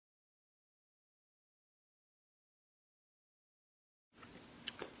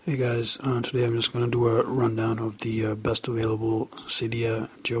Hey guys, today I'm just going to do a rundown of the best available Cydia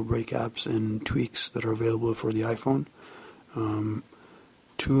jailbreak apps and tweaks that are available for the iPhone.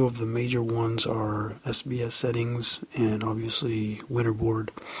 Two of the major ones are SBS Settings and obviously Winterboard.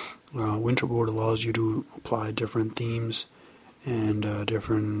 Winterboard allows you to apply different themes and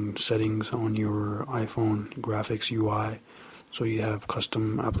different settings on your iPhone graphics UI, so you have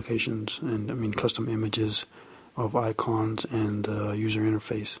custom applications and custom images of icons and the user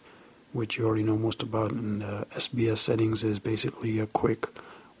interface, which you already know most about. And SBS Settings is basically a quick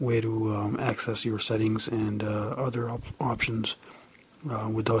way to access your settings and other options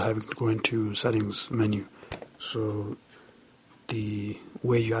without having to go into settings menu. So the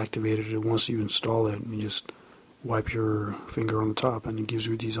way you activate it, once you install it, you just wipe your finger on the top and it gives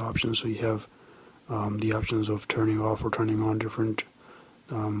you these options. So you have the options of turning off or turning on different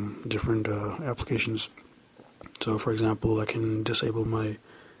applications. So for example, I can disable my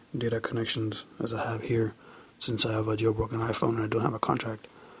data connections as I have here, since I have a jailbroken iPhone and I don't have a contract.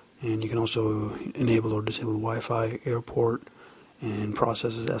 And you can also enable or disable Wi-Fi, airport, and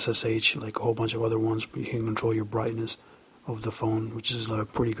processes SSH, like a whole bunch of other ones. But you can control your brightness of the phone, which is a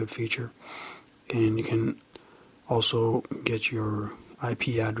pretty good feature. And you can also get your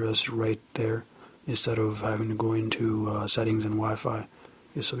IP address right there instead of having to go into settings and Wi-Fi.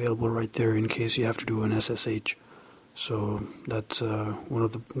 It's available right there in case you have to do an SSH. So that's one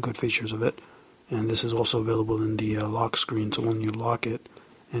of the good features of it. And this is also available in the lock screen, so when you lock it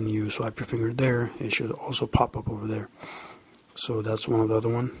and you swipe your finger there, it should also pop up over there. So that's one of the other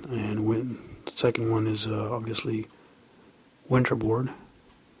one. And the second one is obviously Winterboard,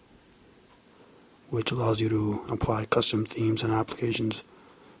 which allows you to apply custom themes and applications.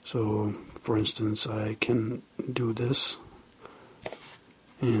 So for instance, I can do this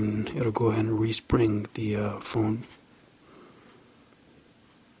and it'll go ahead and respring the phone.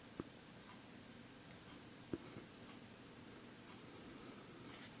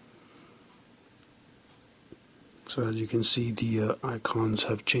 So as you can see, the icons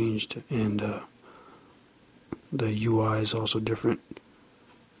have changed and the UI is also different.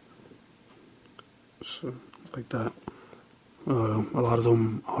 So like that. A lot of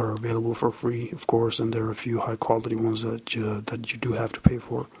them are available for free, of course, and there are a few high quality ones that you do have to pay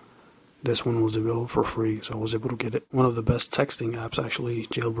for. This one was available for free, so I was able to get it. One of the best texting apps, actually,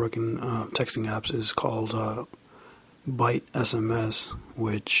 jailbroken texting apps, is called biteSMS,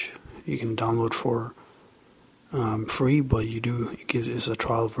 which you can download for free, but it's a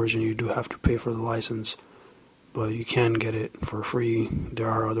trial version. You do have to pay for the license, but you can get it for free. There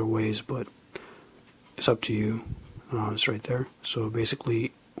are other ways, but it's up to you. It's right there. So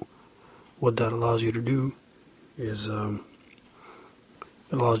basically, what that allows you to do is it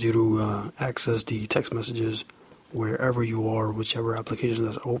allows you to access the text messages wherever you are, whichever application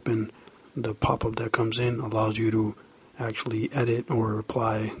that's open. The pop-up that comes in allows you to actually edit or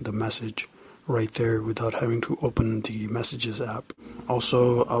reply the message right there without having to open the Messages app.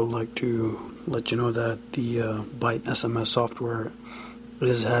 Also, I would like to let you know that the biteSMS software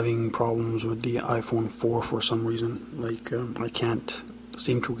is having problems with the iPhone 4 for some reason. Like I can't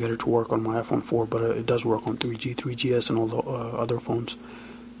seem to get it to work on my iPhone 4, but it does work on 3G, 3GS, and all the other phones.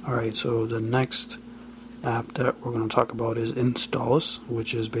 Alright, so the next app that we're going to talk about is Installous,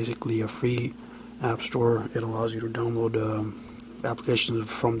 which is basically a free app store. It allows you to download applications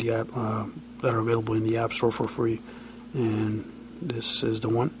from the app that are available in the App Store for free, and this is the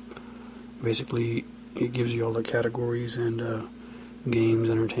one. Basically, it gives you all the categories and games,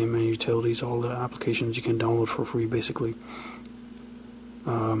 entertainment, utilities, all the applications you can download for free, basically.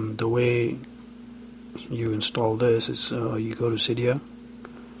 The way you install this is you go to Cydia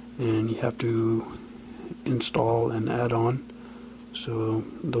and you have to install an add-on. So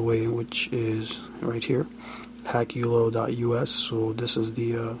the way in which is right here, hackulo.us. So this is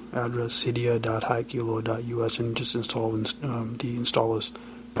the address, cydia.hackulo.us, and just install the Installous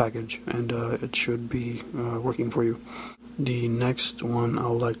package, and it should be working for you. The next one I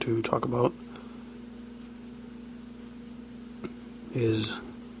would like to talk about is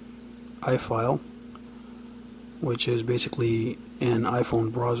iFile, which is basically an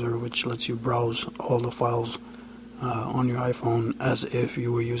iPhone browser which lets you browse all the files on your iPhone as if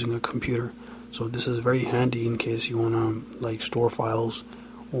you were using a computer. So this is very handy in case you want to store files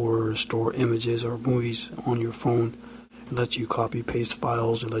or store images or movies on your phone. It lets you copy paste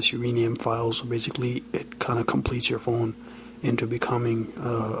files, it lets you rename files. So basically it kind of completes your phone into becoming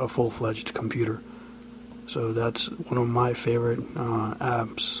a full-fledged computer. So that's one of my favorite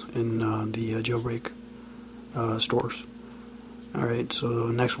apps in the jailbreak stores. Alright, so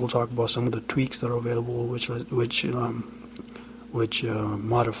next we'll talk about some of the tweaks that are available, which which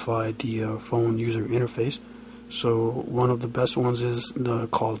modify the phone user interface. So one of the best ones is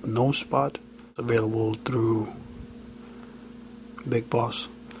called NoSpot, available through Big Boss.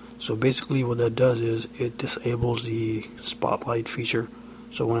 So basically what that does is it disables the spotlight feature.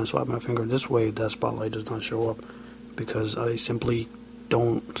 So when I swipe my finger this way, that spotlight does not show up, because I simply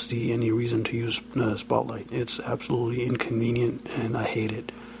don't see any reason to use spotlight. It's absolutely inconvenient and I hate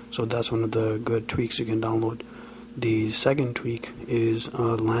it. So that's one of the good tweaks you can download. The second tweak is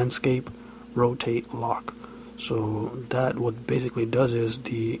Landscape RotateLock. So that what basically does is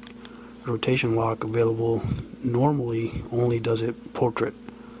the rotation lock available normally only does it portrait.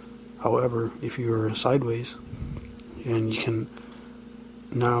 However, if you're sideways, and you can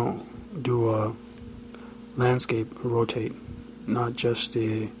now do a landscape rotate, not just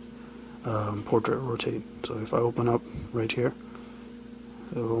the portrait rotate. So if I open up right here,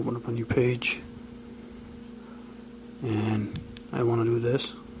 it'll open up a new page, and I want to do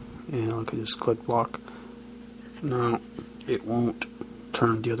this, and I could just click block. Now it won't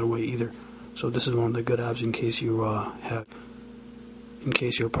turn the other way either. So this is one of the good apps in case you in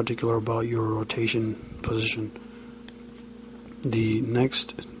case you're particular about your rotation position. The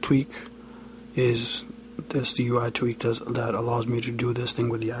next tweak is this UI tweak that allows me to do this thing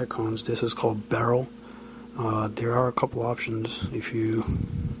with the icons. This is called barrel. There are a couple options. If you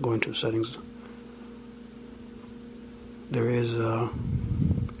go into settings, there is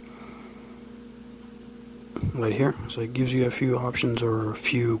right here. So it gives you a few options or a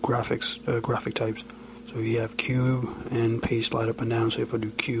few graphic types. So you have cube and paste slide up and down. So if I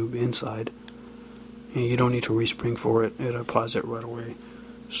do cube inside, and you don't need to respring for it, it applies it right away.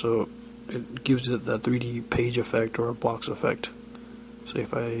 So it gives it that 3D page effect or a box effect. So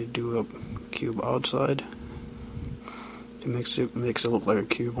if I do a cube outside, it makes it look like a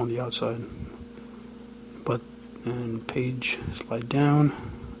cube on the outside. But and page slide down.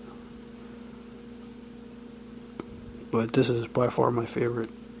 But this is by far my favorite.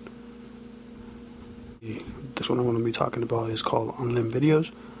 This one I want to be talking about is called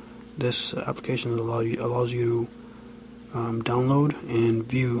UnlimVideos. This application allows you to download and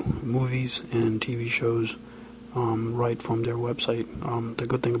view movies and TV shows right from their website. The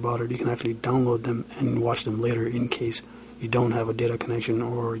good thing about it, you can actually download them and watch them later in case you don't have a data connection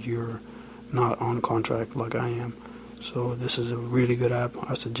or you're not on contract like I am. So this is a really good app.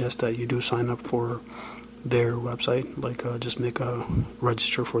 I suggest that you do sign up for their website, like just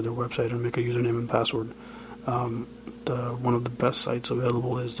register for their website and make a username and password. One of the best sites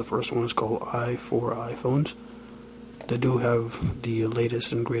available is the first one is called for iPhones. They do have the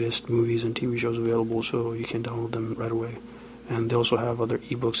latest and greatest movies and TV shows available, so you can download them right away. And they also have other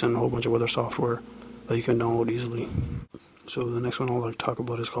ebooks and a whole bunch of other software that you can download easily. So the next one I'd like to talk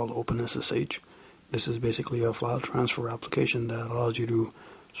about is called OpenSSH. This is basically a file transfer application that allows you to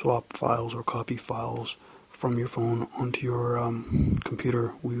swap files or copy files from your phone onto your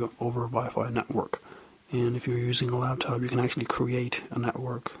computer over Wi-Fi network. And if you're using a laptop, you can actually create a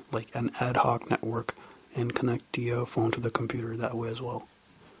network, like an ad hoc network, and connect the phone to the computer that way as well.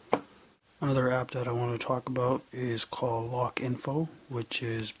 Another app that I want to talk about is called LockInfo, which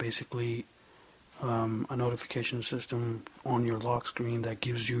is basically a notification system on your lock screen that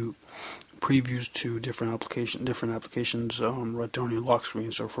gives you previews to different applications right there on your lock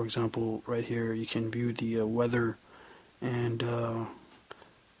screen. So for example, right here you can view the weather and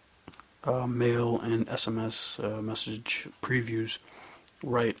mail and SMS message previews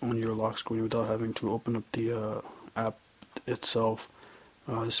right on your lock screen without having to open up the app itself.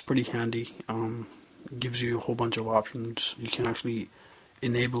 It's pretty handy. Gives you a whole bunch of options. You can actually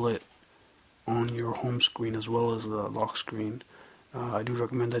enable it on your home screen as well as the lock screen. I do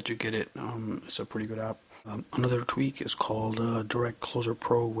recommend that you get it. It's a pretty good app. Another tweak is called DirectCloser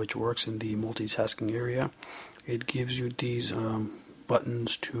Probe, which works in the multitasking area. It gives you these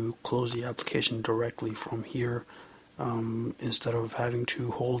buttons to close the application directly from here, instead of having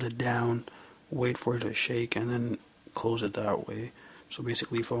to hold it down, wait for it to shake, and then close it that way. So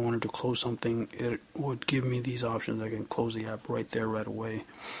basically, if I wanted to close something, it would give me these options. I can close the app right there, right away.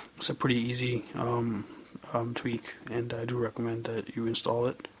 It's a pretty easy tweak, and I do recommend that you install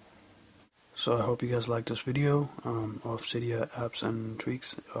it. So I hope you guys liked this video of Cydia apps and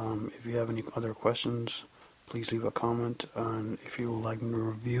tweaks. If you have any other questions, please leave a comment. And if you would like me to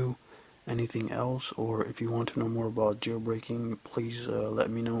review anything else, or if you want to know more about jailbreaking, please let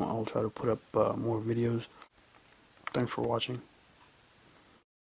me know. I'll try to put up more videos. Thanks for watching.